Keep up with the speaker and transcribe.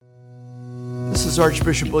This is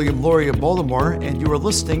Archbishop William Lori of Baltimore, and you are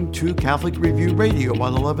listening to Catholic Review Radio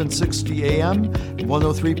on 1160 AM,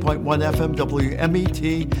 103.1 FM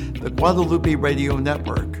WMET, the Guadalupe Radio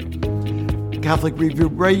Network. Catholic Review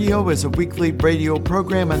Radio is a weekly radio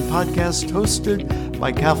program and podcast hosted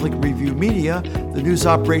by Catholic Review Media, the news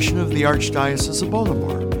operation of the Archdiocese of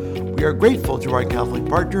Baltimore. We are grateful to our Catholic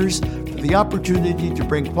partners for the opportunity to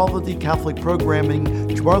bring quality Catholic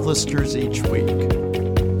programming to our listeners each week.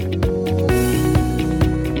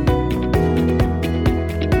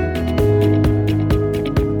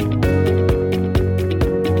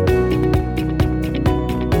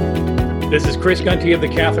 This is Chris Gunty of the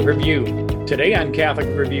Catholic Review. Today on Catholic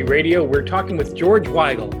Review Radio, we're talking with George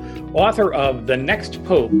Weigel, author of The Next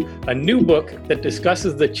Pope, a new book that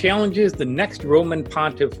discusses the challenges the next Roman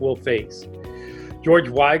pontiff will face. George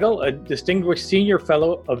Weigel, a distinguished senior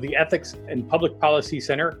fellow of the Ethics and Public Policy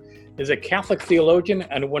Center, is a Catholic theologian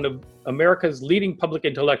and one of America's leading public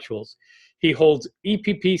intellectuals. He holds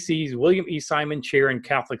EPPC's William E. Simon Chair in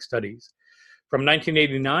Catholic Studies. From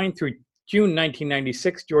 1989 through June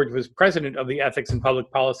 1996, George was president of the Ethics and Public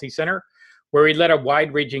Policy Center, where he led a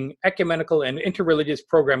wide-ranging ecumenical and interreligious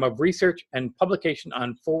program of research and publication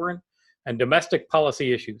on foreign and domestic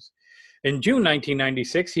policy issues. In June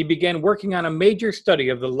 1996, he began working on a major study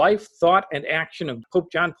of the life, thought, and action of Pope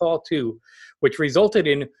John Paul II, which resulted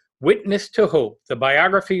in Witness to Hope, the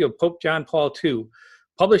biography of Pope John Paul II,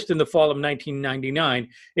 published in the fall of 1999.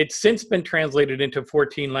 It's since been translated into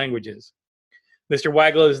 14 languages. Mr.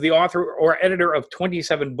 Weigel is the author or editor of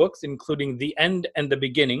 27 books, including The End and the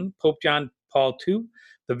Beginning, Pope John Paul II,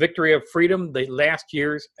 The Victory of Freedom, The Last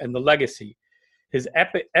Years, and The Legacy. His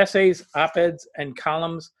essays, op-eds, and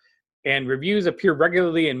columns and reviews appear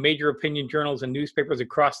regularly in major opinion journals and newspapers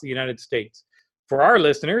across the United States. For our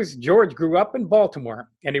listeners, George grew up in Baltimore,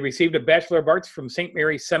 and he received a Bachelor of Arts from St.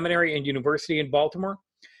 Mary's Seminary and University in Baltimore,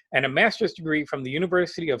 and a master's degree from the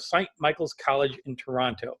University of St. Michael's College in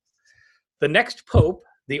Toronto. The Next Pope,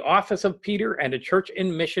 The Office of Peter and a Church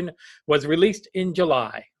in Mission, was released in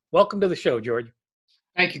July. Welcome to the show, George.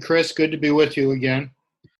 Thank you, Chris. Good to be with you again.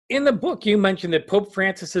 In the book, you mentioned that Pope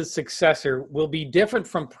Francis's successor will be different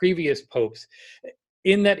from previous popes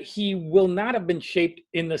in that he will not have been shaped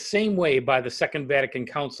in the same way by the Second Vatican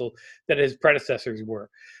Council that his predecessors were.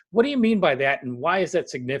 What do you mean by that, and why is that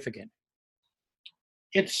significant?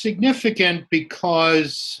 It's significant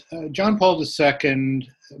because John Paul II,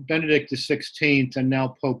 Benedict XVI, and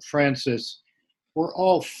now Pope Francis were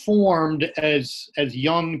all formed as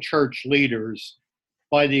young church leaders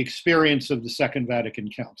by the experience of the Second Vatican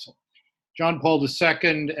Council. John Paul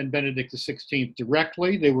II and Benedict XVI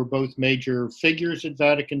directly, they were both major figures at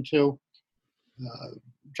Vatican II.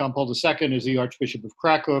 John Paul II is the Archbishop of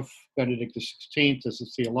Krakow, Benedict XVI is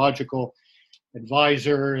a theological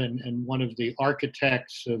advisor and one of the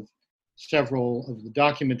architects of several of the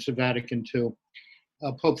documents of Vatican II.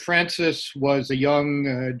 Pope Francis was a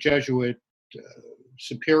young Jesuit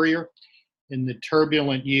superior in the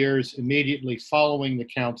turbulent years immediately following the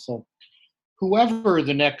council. Whoever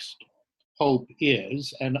the next pope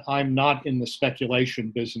is, and I'm not in the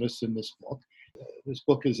speculation business in this book. This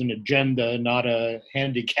book is an agenda, not a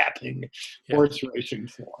handicapping horse racing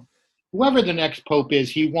form. Whoever the next pope is,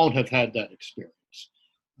 he won't have had that experience.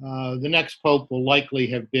 The next pope will likely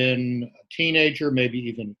have been a teenager, maybe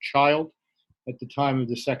even a child at the time of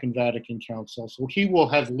the Second Vatican Council. So he will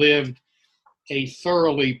have lived a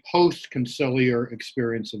thoroughly post-conciliar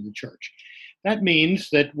experience of the church. That means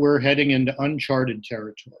that we're heading into uncharted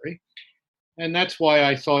territory. And that's why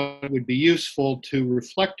I thought it would be useful to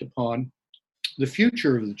reflect upon the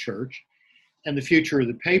future of the church and the future of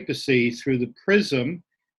the papacy through the prism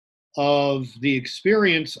of the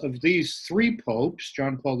experience of these three popes,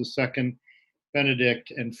 John Paul II,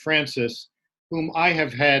 Benedict, and Francis, whom I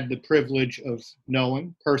have had the privilege of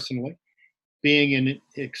knowing personally, being in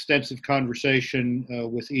extensive conversation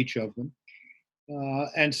with each of them.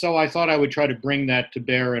 And so I thought I would try to bring that to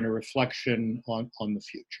bear in a reflection on the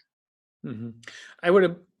future. Mm-hmm. I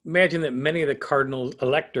would imagine that many of the cardinal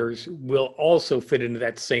electors will also fit into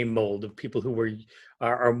that same mold of people who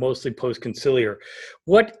are mostly post-conciliar.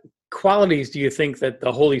 What qualities do you think that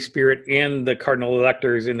the Holy Spirit and the cardinal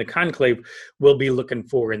electors in the conclave will be looking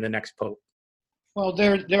for in the next pope? Well,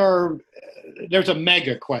 there's a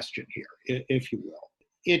mega question here, if you will.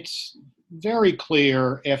 It's very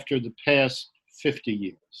clear after the past 50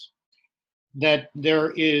 years that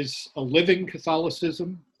there is a living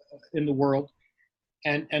Catholicism in the world,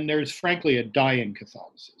 and there's frankly a dying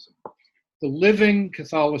Catholicism. The living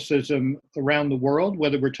Catholicism around the world,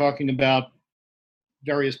 whether we're talking about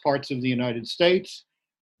various parts of the United States,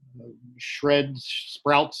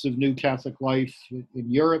 sprouts of new Catholic life in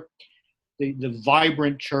Europe, the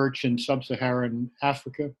vibrant church in sub-Saharan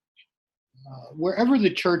Africa. Wherever the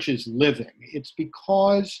church is living, it's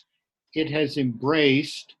because it has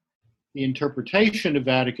embraced the interpretation of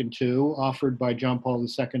Vatican II offered by John Paul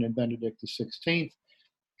II and Benedict XVI,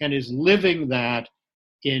 and is living that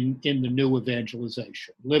in the new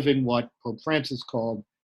evangelization, living what Pope Francis called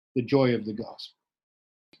the joy of the gospel.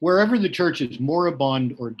 Wherever the church is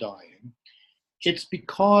moribund or dying, it's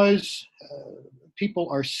because people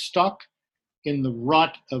are stuck in the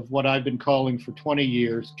rut of what I've been calling for 20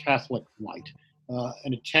 years Catholic light,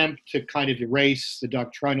 an attempt to kind of erase the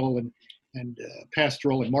doctrinal and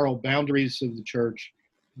pastoral and moral boundaries of the church,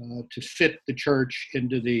 to fit the church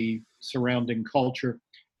into the surrounding culture,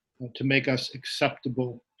 to make us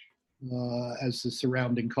acceptable as the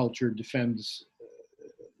surrounding culture defines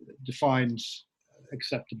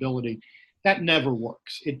acceptability. That never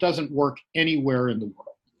works. It doesn't work anywhere in the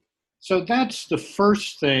world. So that's the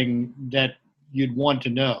first thing that you'd want to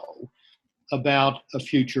know about a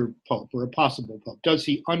future pope or a possible pope. Does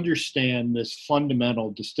he understand this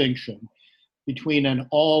fundamental distinction between an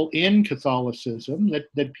all-in Catholicism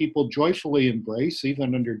that people joyfully embrace,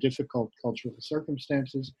 even under difficult cultural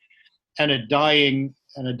circumstances, and a dying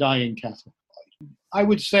Catholic life? I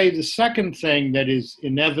would say the second thing that is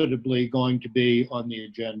inevitably going to be on the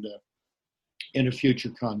agenda in a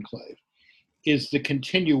future conclave is the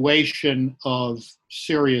continuation of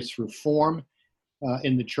serious reform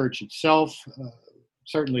in the church itself.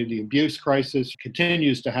 Certainly the abuse crisis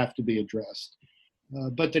continues to have to be addressed.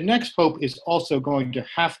 But the next pope is also going to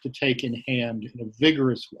have to take in hand in a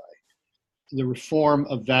vigorous way the reform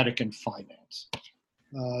of Vatican finance.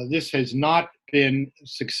 This has not been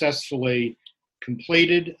successfully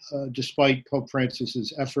completed despite Pope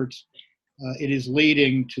Francis's efforts. It is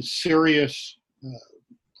leading to serious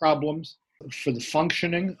problems for the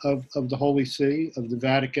functioning of the Holy See, of the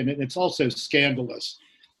Vatican. And it's also scandalous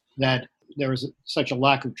that there is such a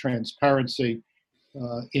lack of transparency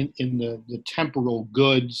in the temporal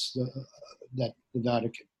goods that the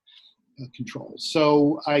Vatican controls.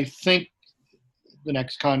 So I think the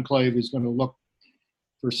next conclave is going to look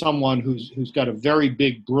for someone who's got a very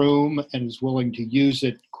big broom and is willing to use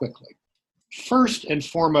it quickly. First and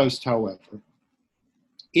foremost, however,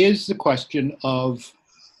 is the question of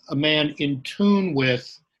a man in tune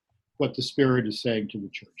with what the Spirit is saying to the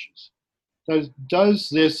churches. Does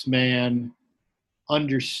this man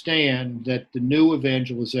understand that the new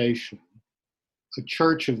evangelization, a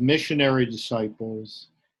church of missionary disciples,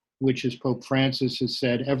 which, as Pope Francis has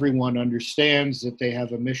said, everyone understands that they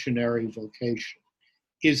have a missionary vocation,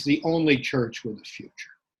 is the only church with a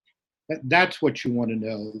future? That's what you want to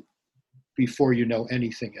know before you know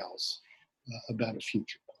anything else about a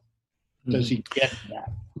future. Does he get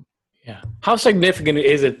that? Yeah. How significant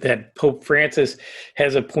is it that Pope Francis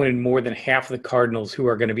has appointed more than half the cardinals who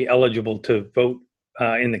are going to be eligible to vote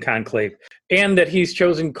in the conclave, and that he's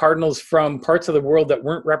chosen cardinals from parts of the world that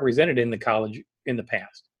weren't represented in the college in the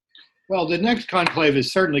past? Well, the next conclave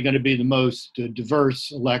is certainly going to be the most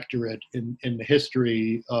diverse electorate in the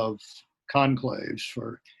history of conclaves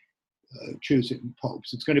for choosing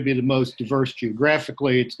popes. It's going to be the most diverse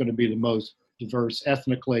geographically. It's going to be the most diverse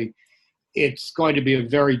ethnically. It's going to be a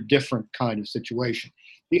very different kind of situation.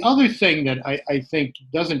 The other thing that I think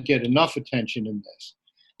doesn't get enough attention in this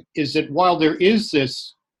is that while there is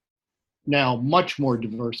this now much more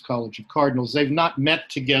diverse College of Cardinals, they've not met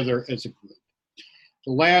together as a group.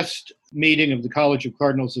 The last meeting of the College of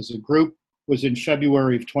Cardinals as a group was in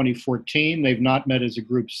February of 2014. They've not met as a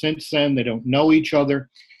group since then. They don't know each other.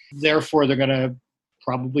 Therefore, they're going to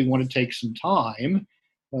probably want to take some time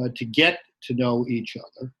to get to know each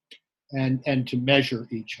other and to measure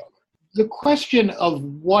each other. The question of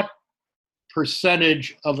what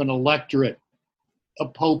percentage of an electorate a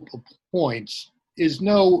pope appoints is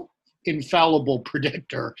no infallible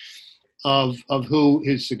predictor of who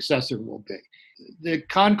his successor will be. The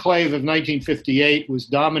conclave of 1958 was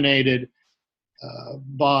dominated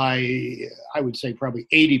by, I would say, probably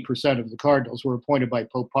 80% of the cardinals were appointed by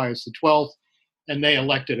Pope Pius XII, and they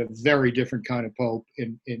elected a very different kind of pope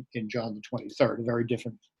in John the 23rd, a very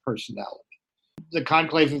different personality. The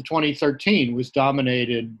conclave of 2013 was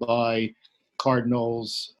dominated by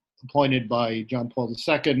cardinals appointed by John Paul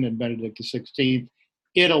II and Benedict XVI.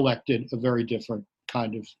 It elected a very different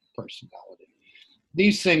kind of personality.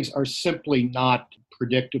 These things are simply not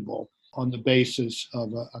predictable on the basis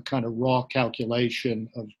of a kind of raw calculation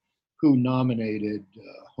of who nominated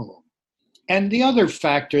whom. And the other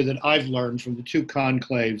factor that I've learned from the two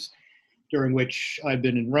conclaves during which I've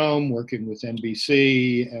been in Rome working with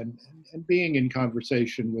NBC and being in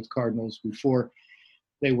conversation with cardinals before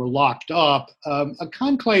they were locked up. A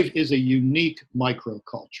conclave is a unique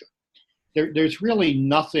microculture. There's really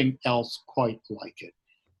nothing else quite like it.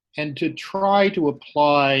 And to try to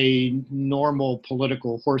apply normal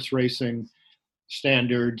political horse racing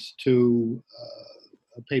standards to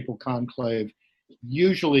a papal conclave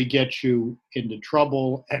usually gets you into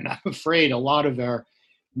trouble. And I'm afraid a lot of our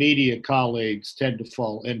media colleagues tend to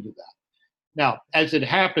fall into that. Now, as it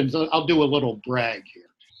happens, I'll do a little brag here.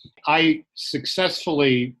 I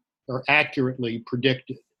successfully or accurately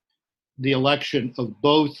predicted the election of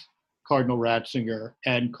both Cardinal Ratzinger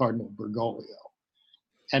and Cardinal Bergoglio.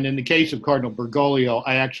 And in the case of Cardinal Bergoglio,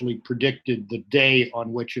 I actually predicted the day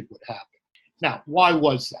on which it would happen. Now, why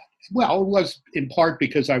was that? Well, it was in part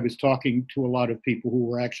because I was talking to a lot of people who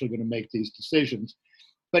were actually going to make these decisions,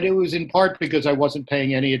 but it was in part because I wasn't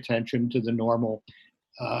paying any attention to the normal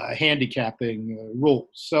handicapping rules.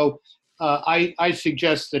 So I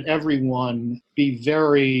suggest that everyone be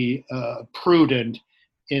very prudent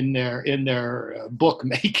in their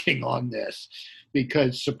bookmaking on this,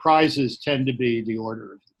 because surprises tend to be the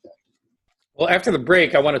order of the day. Well, after the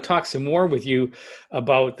break, I want to talk some more with you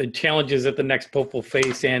about the challenges that the next Pope will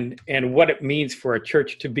face and what it means for a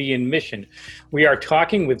church to be in mission. We are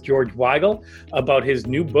talking with George Weigel about his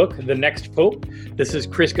new book, The Next Pope. This is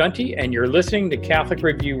Chris Gunty, and you're listening to Catholic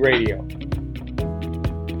Review Radio.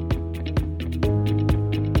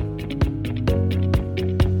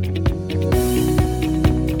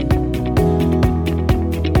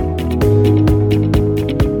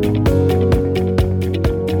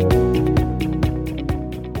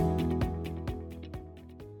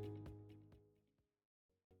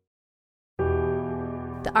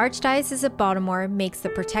 The Archdiocese of Baltimore makes the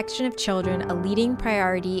protection of children a leading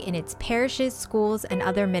priority in its parishes, schools, and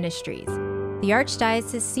other ministries. The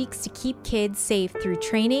Archdiocese seeks to keep kids safe through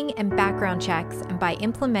training and background checks and by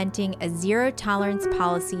implementing a zero-tolerance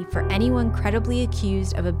policy for anyone credibly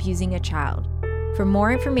accused of abusing a child. For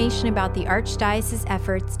more information about the Archdiocese's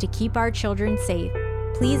efforts to keep our children safe,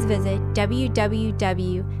 please visit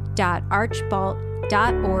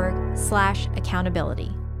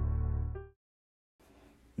www.archbalt.org/accountability.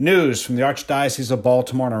 News from the Archdiocese of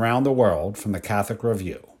Baltimore and around the world from the Catholic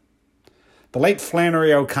Review. The late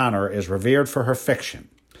Flannery O'Connor is revered for her fiction,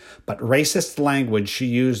 but racist language she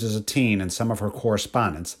used as a teen in some of her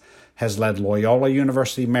correspondence has led Loyola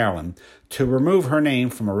University, Maryland, to remove her name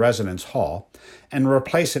from a residence hall and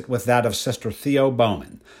replace it with that of Sister Theo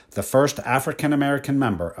Bowman, the first African-American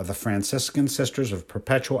member of the Franciscan Sisters of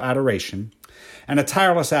Perpetual Adoration and a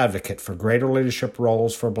tireless advocate for greater leadership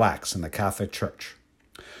roles for blacks in the Catholic Church.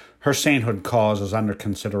 Her sainthood cause is under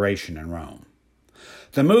consideration in Rome.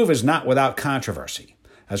 The move is not without controversy,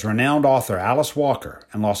 as renowned author Alice Walker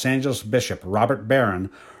and Los Angeles Bishop Robert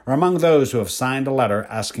Barron are among those who have signed a letter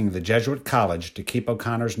asking the Jesuit College to keep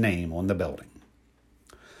O'Connor's name on the building.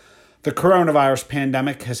 The coronavirus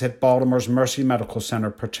pandemic has hit Baltimore's Mercy Medical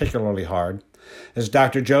Center particularly hard, as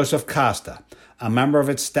Dr. Joseph Costa, a member of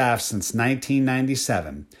its staff since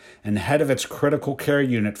 1997 and head of its critical care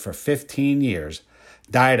unit for 15 years,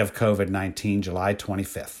 died of COVID-19 July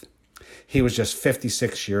 25th. He was just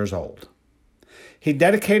 56 years old. He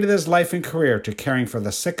dedicated his life and career to caring for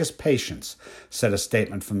the sickest patients, said a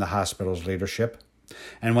statement from the hospital's leadership.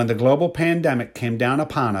 And when the global pandemic came down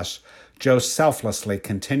upon us, Joe selflessly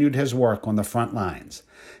continued his work on the front lines,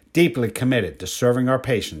 deeply committed to serving our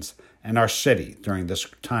patients and our city during this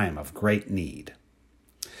time of great need.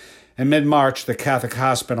 In mid-March, the Catholic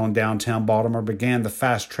Hospital in downtown Baltimore began the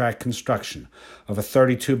fast-track construction of a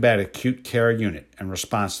 32-bed acute care unit in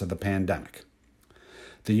response to the pandemic.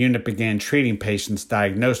 The unit began treating patients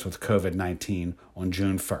diagnosed with COVID-19 on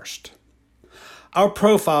June 1st. Our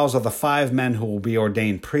profiles of the 5 men who will be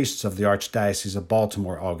ordained priests of the Archdiocese of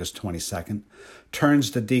Baltimore August 22nd turns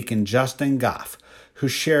to Deacon Justin Goff, who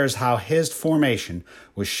shares how his formation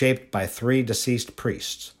was shaped by 3 deceased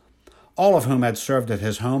priests, all of whom had served at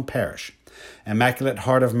his home parish, Immaculate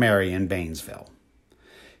Heart of Mary in Baynesville.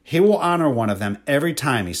 He will honor one of them every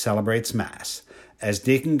time he celebrates Mass, as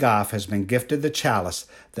Deacon Goff has been gifted the chalice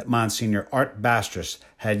that Monsignor Art Bastris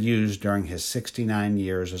had used during his 69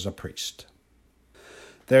 years as a priest.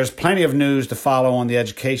 There's plenty of news to follow on the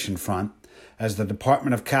education front, as the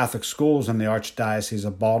Department of Catholic Schools in the Archdiocese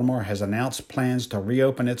of Baltimore has announced plans to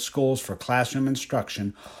reopen its schools for classroom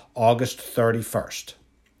instruction August 31st.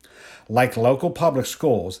 Like local public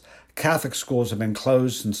schools, Catholic schools have been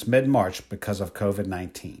closed since mid-March because of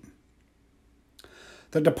COVID-19.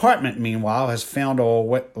 The department, meanwhile, has found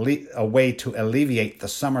a way to alleviate the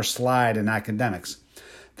summer slide in academics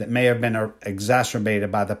that may have been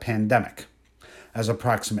exacerbated by the pandemic, as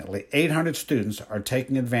approximately 800 students are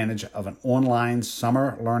taking advantage of an online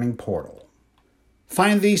summer learning portal.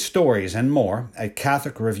 Find these stories and more at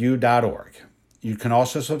catholicreview.org. You can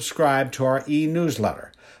also subscribe to our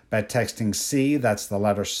e-newsletter by texting C, that's the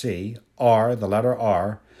letter C, R, the letter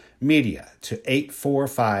R, media to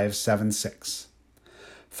 84576.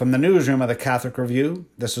 From the newsroom of the Catholic Review,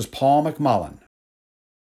 this is Paul McMullen.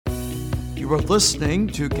 You are listening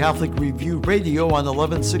to Catholic Review Radio on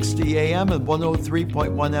 1160 AM and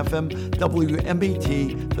 103.1 FM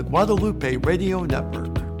WMET, the Guadalupe Radio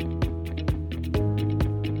Network.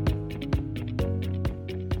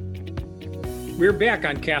 We're back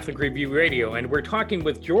on Catholic Review Radio, and we're talking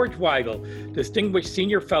with George Weigel, Distinguished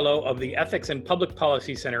Senior Fellow of the Ethics and Public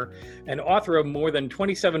Policy Center and author of more than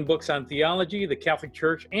 27 books on theology, the Catholic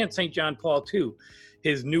Church, and St. John Paul II.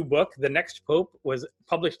 His new book, The Next Pope, was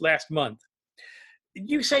published last month.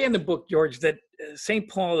 You say in the book, George, that St.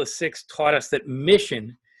 Paul VI taught us that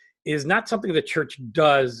mission is not something the church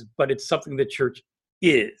does, but it's something the church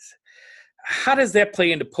is. How does that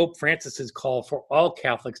play into Pope Francis's call for all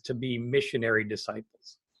Catholics to be missionary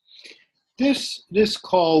disciples? This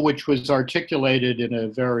call, which was articulated in a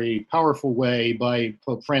very powerful way by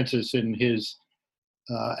Pope Francis in his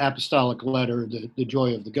apostolic letter, The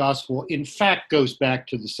Joy of the Gospel, in fact goes back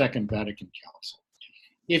to the Second Vatican Council.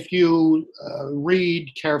 If you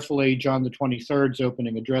read carefully John the 23rd's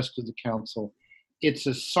opening address to the Council, it's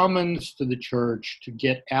a summons to the Church to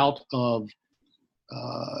get out of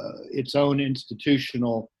its own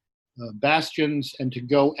institutional bastions and to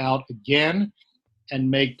go out again and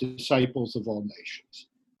make disciples of all nations.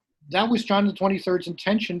 That was John the 23rd's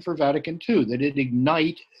intention for Vatican II, that it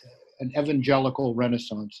ignite an evangelical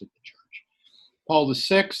renaissance of the Church. Paul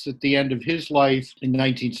VI, at the end of his life in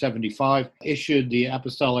 1975, issued the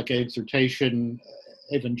apostolic exhortation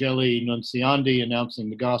Evangelii Nunciandi, announcing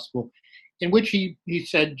the gospel, in which he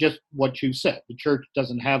said just what you said. The church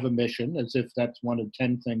doesn't have a mission, as if that's one of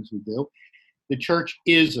 10 things we do. The church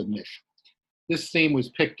is a mission. This theme was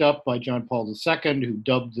picked up by John Paul II, who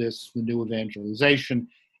dubbed this the new evangelization,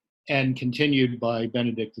 and continued by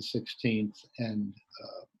Benedict XVI and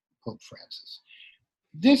Pope Francis.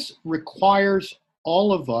 This requires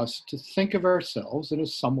all of us to think of ourselves in a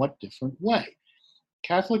somewhat different way.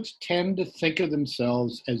 Catholics tend to think of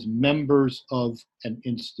themselves as members of an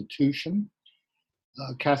institution.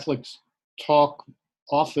 Catholics talk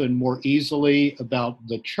often more easily about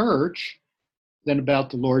the church than about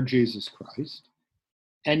the Lord Jesus Christ.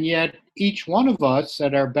 And yet each one of us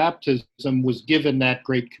at our baptism was given that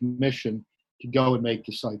great commission to go and make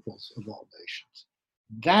disciples of all nations.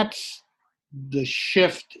 That's the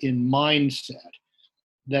shift in mindset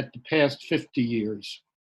that the past 50 years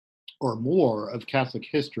or more of Catholic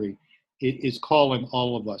history is calling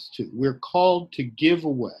all of us to. We're called to give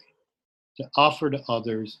away, to offer to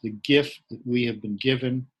others the gift that we have been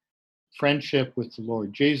given, friendship with the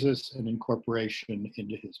Lord Jesus and incorporation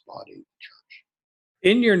into his body, the church.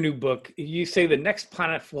 In your new book, you say the next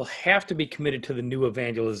pontiff will have to be committed to the new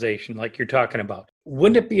evangelization, like you're talking about.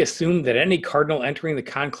 Wouldn't it be assumed that any cardinal entering the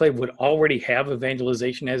conclave would already have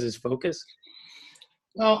evangelization as his focus?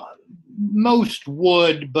 Well, most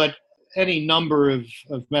would, but any number of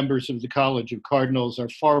members of the College of Cardinals are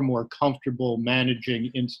far more comfortable managing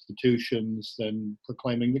institutions than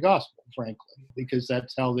proclaiming the gospel, frankly, because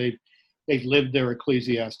that's how they've lived their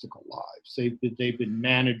ecclesiastical lives. They've been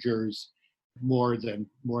managers more than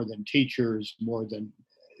teachers, more than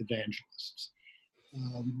evangelists.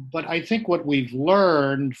 But I think what we've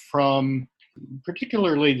learned from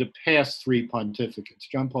particularly the past three pontificates,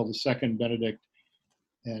 John Paul II, Benedict,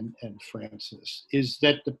 and Francis, is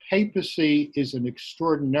that the papacy is an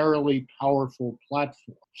extraordinarily powerful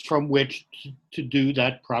platform from which to do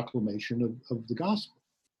that proclamation of the gospel.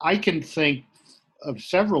 I can think of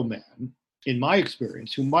several men, in my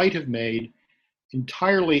experience, who might have made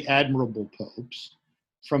entirely admirable popes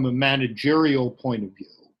from a managerial point of view,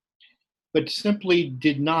 but simply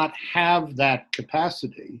did not have that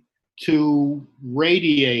capacity to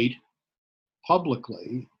radiate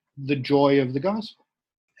publicly the joy of the gospel.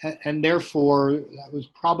 And therefore, that was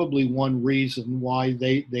probably one reason why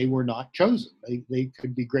they were not chosen. They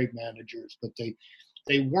could be great managers, but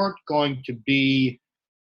they weren't going to be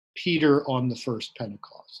Peter on the first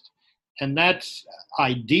Pentecost. And that's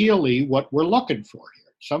ideally what we're looking for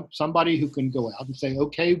here. Somebody who can go out and say,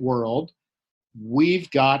 okay, world, we've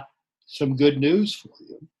got some good news for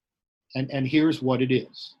you. And here's what it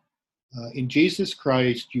is. In Jesus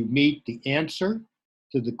Christ, you meet the answer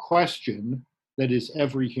to the question that is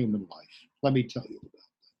every human life. Let me tell you about that.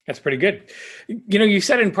 That's pretty good. You know, you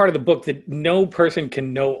said in part of the book that no person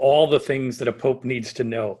can know all the things that a pope needs to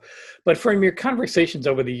know. But from your conversations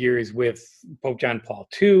over the years with Pope John Paul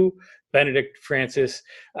II, Benedict Francis,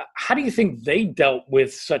 how do you think they dealt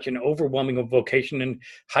with such an overwhelming vocation, and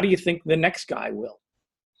how do you think the next guy will?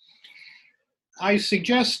 I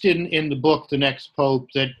suggest in the book, The Next Pope,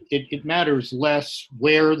 that it matters less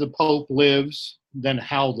where the Pope lives than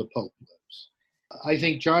how the Pope lives. I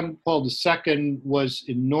think John Paul II was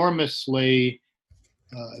enormously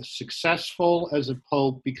successful as a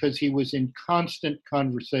Pope because he was in constant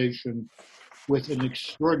conversation with an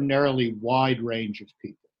extraordinarily wide range of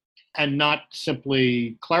people. And not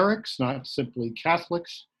simply clerics, not simply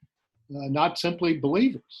Catholics, not simply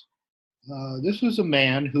believers. This was a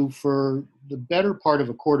man who, for the better part of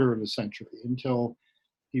a quarter of a century, until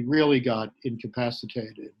he really got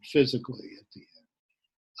incapacitated physically at the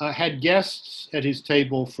end, had guests at his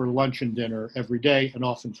table for lunch and dinner every day, and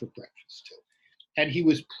often for breakfast too. And he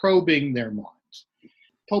was probing their minds.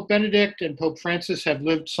 Pope Benedict and Pope Francis have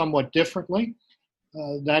lived somewhat differently.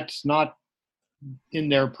 That's not in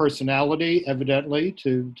their personality, evidently,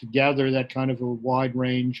 to gather that kind of a wide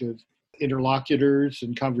range of interlocutors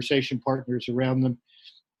and conversation partners around them.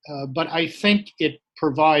 But I think it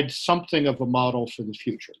provides something of a model for the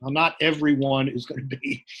future. Now, not everyone is going to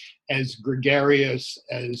be as gregarious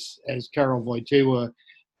as Karol Wojtyła,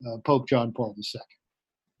 Pope John Paul II.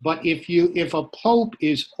 But if a pope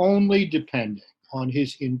is only depending on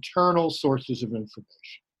his internal sources of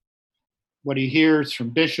information, what he hears from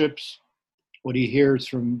bishops, what he hears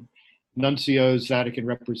from nuncios, Vatican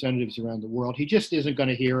representatives around the world, he just isn't going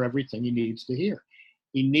to hear everything he needs to hear.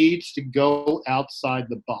 He needs to go outside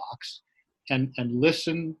the box and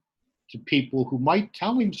listen to people who might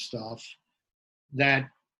tell him stuff that,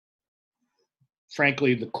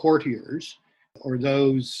 frankly, the courtiers or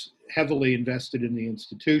those heavily invested in the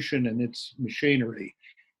institution and its machinery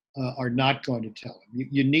are not going to tell him.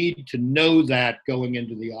 You need to know that going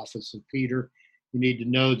into the office of Peter. You need to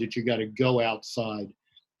know that you got to go outside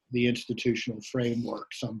the institutional framework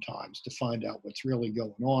sometimes to find out what's really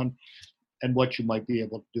going on and what you might be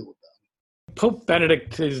able to do about it. Pope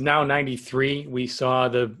Benedict is now 93. We saw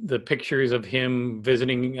the pictures of him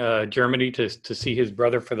visiting Germany to see his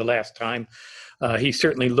brother for the last time. He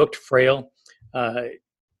certainly looked frail.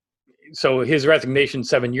 So his resignation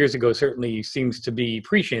 7 years ago certainly seems to be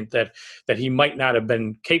prescient that he might not have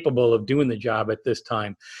been capable of doing the job at this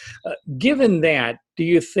time. Given that, do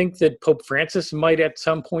you think that Pope Francis might at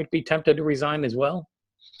some point be tempted to resign as well?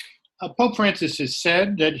 Pope Francis has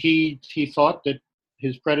said that he thought that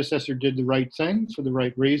his predecessor did the right thing for the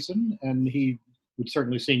right reason, and he would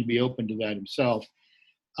certainly seem to be open to that himself.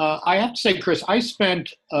 I have to say, Chris, I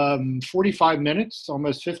spent 45 minutes,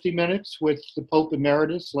 almost 50 minutes with the Pope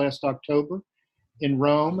Emeritus last October in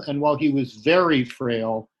Rome. And while he was very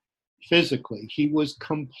frail physically, he was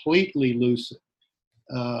completely lucid.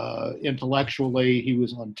 Intellectually, he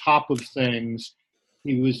was on top of things.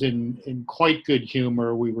 He was in quite good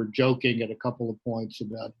humor. We were joking at a couple of points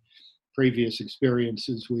about previous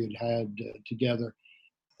experiences we had together.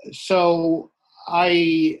 So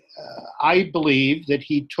I believe that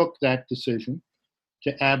he took that decision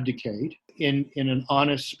to abdicate in an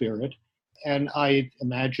honest spirit, and I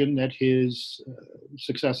imagine that his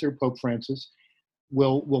successor, Pope Francis,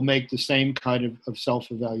 will make the same kind of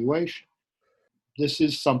self-evaluation. This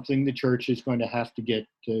is something the church is going to have to get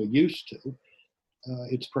used to.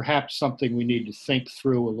 It's perhaps something we need to think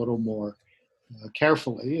through a little more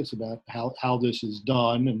carefully. It's about how this is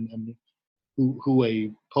done and who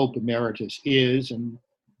a Pope Emeritus is and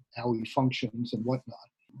how he functions and whatnot.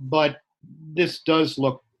 But this does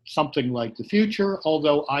look something like the future,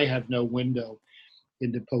 although I have no window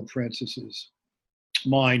into Pope Francis's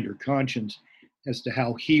mind or conscience as to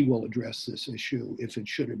how he will address this issue if it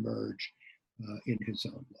should emerge in his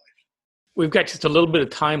own life. We've got just a little bit of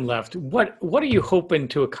time left. What are you hoping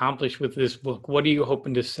to accomplish with this book? What are you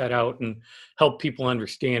hoping to set out and help people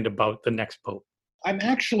understand about the next Pope? I'm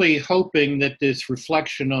actually hoping that this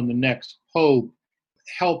reflection on the next Pope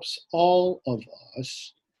helps all of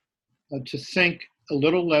us to think a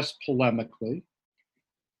little less polemically,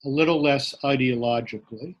 a little less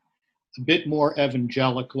ideologically, a bit more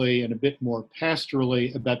evangelically, and a bit more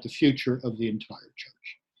pastorally about the future of the entire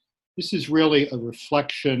church. This is really a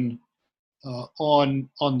reflection on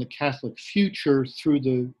the Catholic future through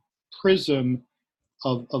the prism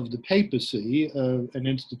of the papacy, an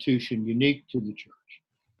institution unique to the church.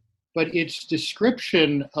 But its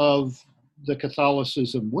description of the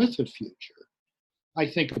Catholicism with a future, I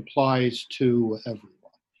think, applies to everyone.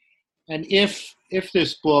 And if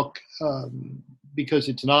this book, because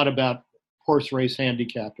it's not about horse race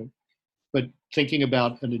handicapping, but thinking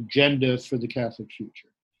about an agenda for the Catholic future.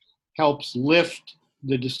 Helps lift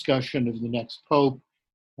the discussion of the next Pope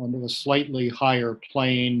onto a slightly higher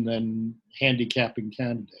plane than handicapping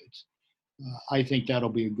candidates. I think that'll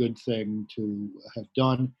be a good thing to have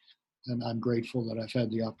done, and I'm grateful that I've had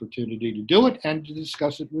the opportunity to do it and to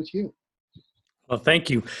discuss it with you. Well, thank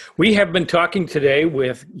you. We have been talking today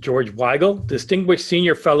with George Weigel, Distinguished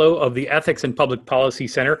Senior Fellow of the Ethics and Public Policy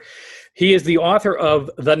Center. He is the author of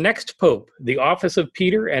The Next Pope, The Office of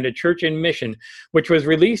Peter and a Church in Mission, which was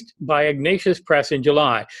released by Ignatius Press in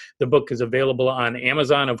July. The book is available on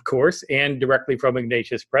Amazon, of course, and directly from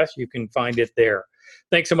Ignatius Press. You can find it there.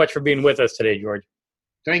 Thanks so much for being with us today, George.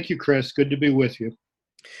 Thank you, Chris. Good to be with you.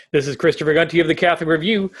 This is Christopher Gunty of the Catholic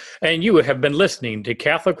Review, and you have been listening to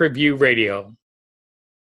Catholic Review Radio.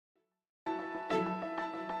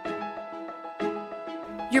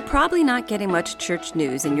 You're probably not getting much church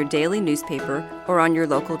news in your daily newspaper or on your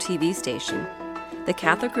local TV station. The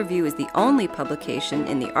Catholic Review is the only publication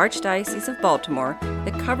in the Archdiocese of Baltimore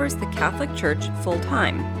that covers the Catholic Church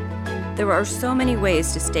full-time. There are so many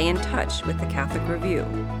ways to stay in touch with the Catholic Review.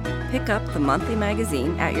 Pick up the monthly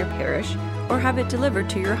magazine at your parish or have it delivered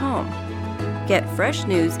to your home. Get fresh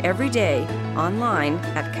news every day online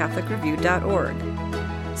at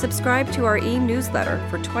catholicreview.org. Subscribe to our e-newsletter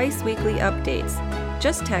for twice-weekly updates.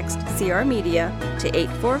 Just text CR Media to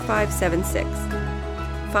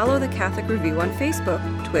 84576. Follow the Catholic Review on Facebook,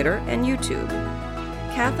 Twitter, and YouTube.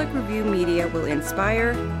 Catholic Review Media will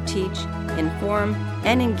inspire, teach, inform,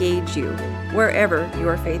 and engage you wherever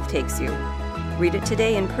your faith takes you. Read it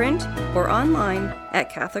today in print or online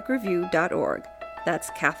at catholicreview.org. That's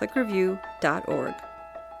catholicreview.org.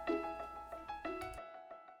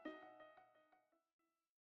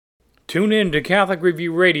 Tune in to Catholic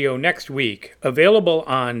Review Radio next week, available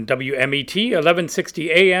on WMET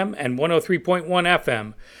 1160 AM and 103.1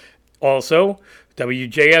 FM. Also,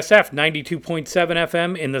 WJSF 92.7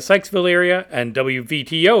 FM in the Sykesville area and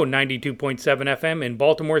WVTO 92.7 FM in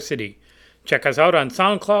Baltimore City. Check us out on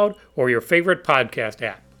SoundCloud or your favorite podcast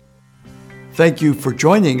app. Thank you for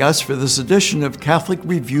joining us for this edition of Catholic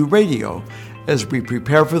Review Radio. As we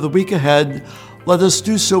prepare for the week ahead, let us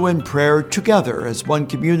do so in prayer together as one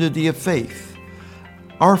community of faith.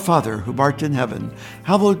 Our Father, who art in heaven,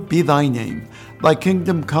 hallowed be thy name. Thy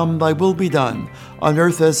kingdom come, thy will be done, on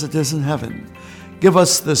earth as it is in heaven. Give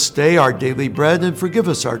us this day our daily bread, and forgive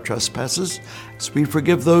us our trespasses, as we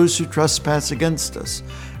forgive those who trespass against us.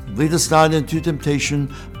 Lead us not into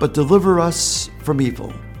temptation, but deliver us from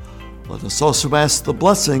evil. Let us also ask the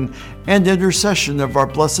blessing and intercession of our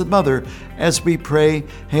Blessed Mother as we pray,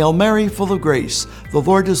 Hail Mary, full of grace, the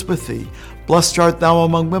Lord is with thee. Blessed art thou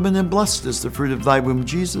among women, and blessed is the fruit of thy womb,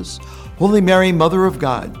 Jesus. Holy Mary, Mother of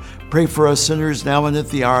God, pray for us sinners now and at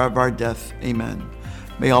the hour of our death. Amen.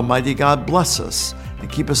 May Almighty God bless us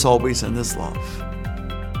and keep us always in his love.